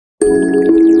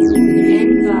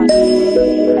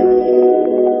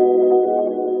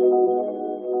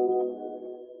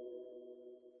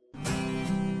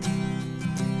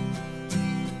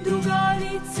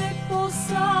Drugarice,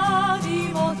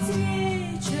 posadimo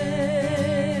cvijeće,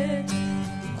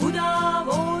 kuda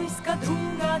vojska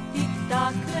druga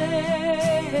Tita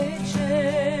kreće.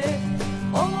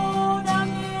 Ovo nam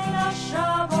je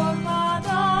naša borba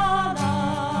dana,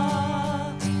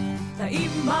 da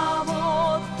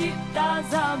imamo Tita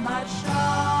za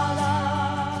maršala.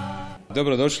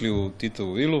 Dobrodošli u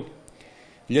Titovu vilu,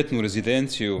 ljetnu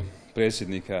rezidenciju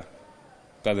predsjednika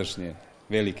tadašnje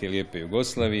velike lijepe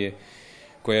Jugoslavije,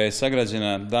 koja je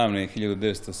sagrađena davne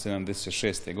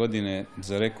 1976. godine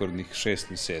za rekordnih 6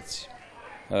 mjeseci.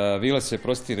 Vila se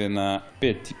prostire na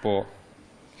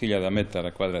 5.500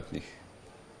 metara kvadratnih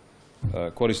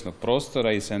korisnog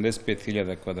prostora i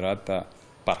 75.000 kvadrata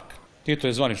parka. Tito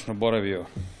je zvanično boravio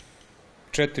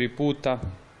 4 puta.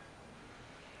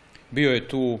 Bio je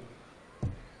tu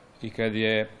i kad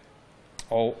je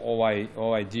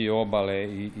ovaj dio obale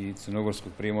i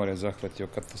Crnogorskog primorja zahvatio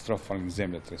katastrofalnim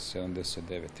zemljotres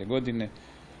 1979. godine,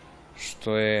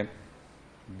 što je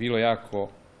bilo jako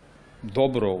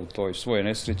dobro u toj svojoj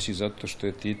nesreći, zato što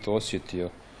je Tito osjetio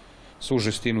svu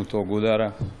žestinu tog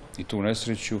udara i tu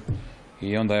nesreću,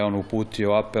 i onda je on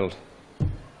uputio apel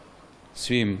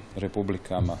svim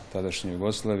republikama tadašnje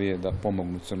Jugoslavije da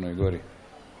pomognu Crnoj Gori,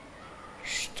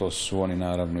 što su oni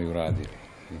naravno i uradili.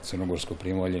 Crnogorsko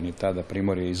primorje, ni tada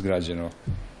primorje je izgrađeno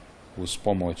uz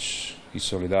pomoć i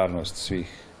solidarnost svih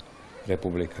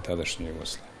republika tadašnje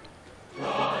Jugoslavije.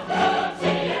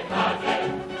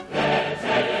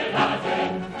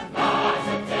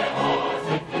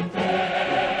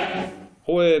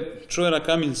 Ovo je čuvena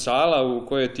kamin sala u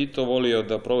kojoj je Tito volio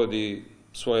da provodi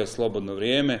svoje slobodno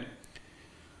vrijeme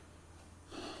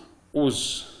uz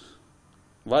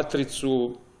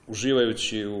vatricu,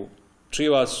 uživajući u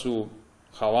čivasu,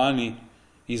 havani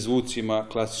i zvucima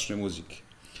klasične muzike.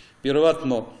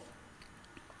 Vjerovatno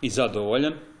i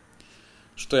zadovoljan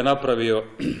što je napravio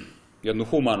jedno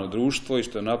humano društvo i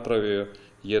što je napravio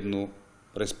jednu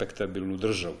respektabilnu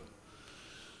državu.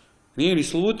 Nije ni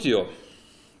slutio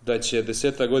da će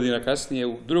 10 godina kasnije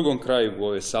u drugom kraju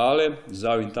ove sale,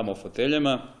 za ovim tamo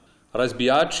foteljama,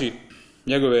 razbijači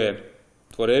njegove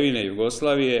tvorevine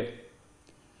Jugoslavije,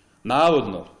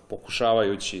 navodno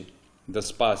pokušavajući da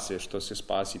spase što se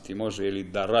spasiti može ili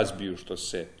da razbiju što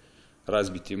se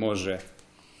razbiti može,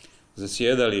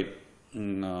 zasjedali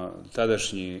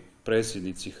tadašnji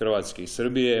predsjednici Hrvatske i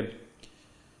Srbije,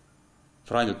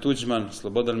 Franjo Tuđman,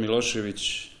 Slobodan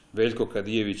Milošević, Veljko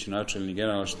Kadijević, načelnik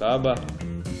generalnog štaba,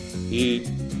 i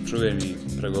čuveni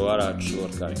pregovarač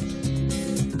Jovankin.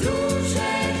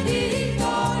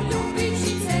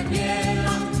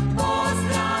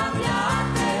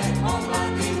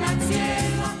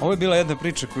 Ovo je bila jedna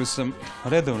priča koju sam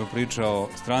redovno pričao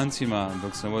strancima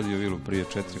dok sam vodio vilu prije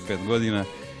 4-5 godina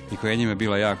i koja je njima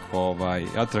bila jako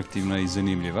atraktivna i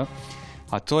zanimljiva.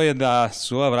 A to je da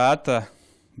su ova vrata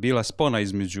bila spona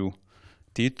između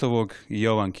Titovog i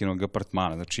Jovankinog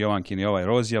apartmana. Znači Jovankin je ovaj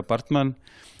rozi apartman,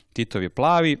 Titov je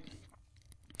plavi.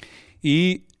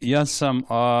 I ja sam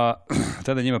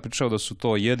tada njima pričao da su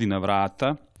to jedina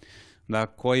vrata na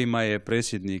kojima je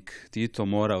predsjednik Tito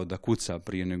morao da kuca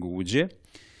prije nego uđe,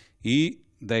 i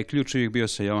da je ključ uvijek bio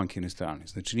sa Jovankine strane.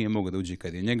 Znači nije mogao da uđe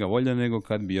kad je njega volja, nego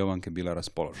kad bi Jovanka bila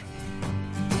raspoložena.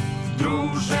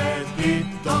 Druže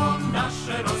Tito,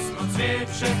 naše rosno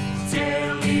cvijeće,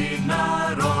 cijeli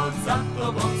narod za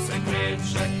tobom se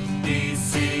kreće. Ti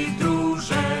si,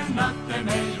 druže, na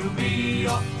temelju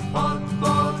bio, od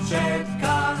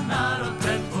početka narod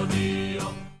predvodio.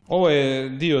 Ovo je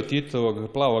dio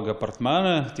Titovog plavog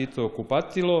apartmana, Titovo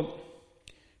kupatilo,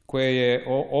 koje je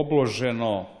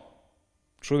obloženo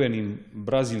čuvenim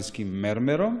brazilskim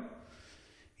mermerom.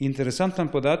 Interesantan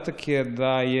podatak je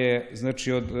da je,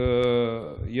 znači, od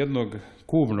jednog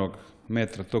kubnog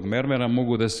metra tog mermera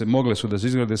mogle su da se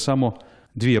izgrade samo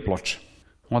 2 ploče.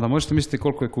 Onda možete misliti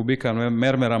koliko je kubika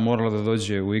mermera moralo da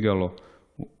dođe u Igalo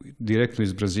direktno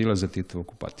iz Brazila za Titovo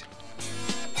kupatilo.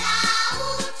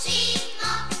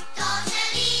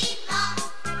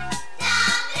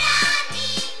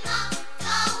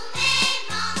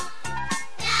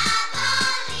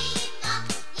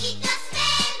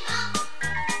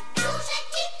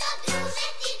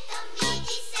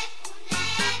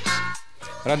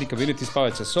 Radni kabinet i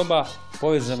spavaća soba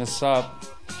povezana sa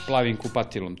plavim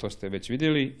kupatilom, to ste već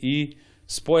vidjeli, i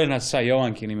spojena sa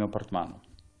Jovankinim apartmanom.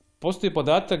 Postoji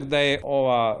podatak da je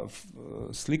ova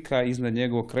slika iznad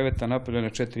njegovog kreveta napravljena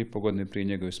 4,5 godine prije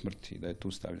njegove smrti, da je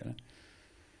tu stavljena.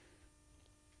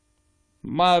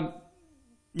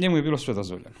 njemu je bilo sve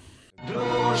dozvoljeno.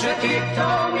 Druže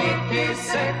Tito, mi ti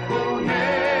se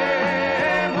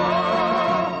kunemo,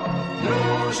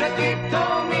 druže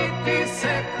Tito, mi ti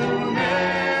se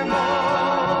kunemo,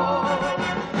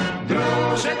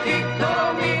 druže Tito,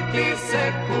 mi ti se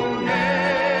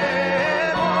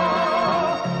kunemo,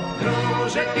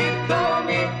 druže Tito,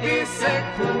 mi ti se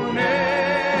kunemo.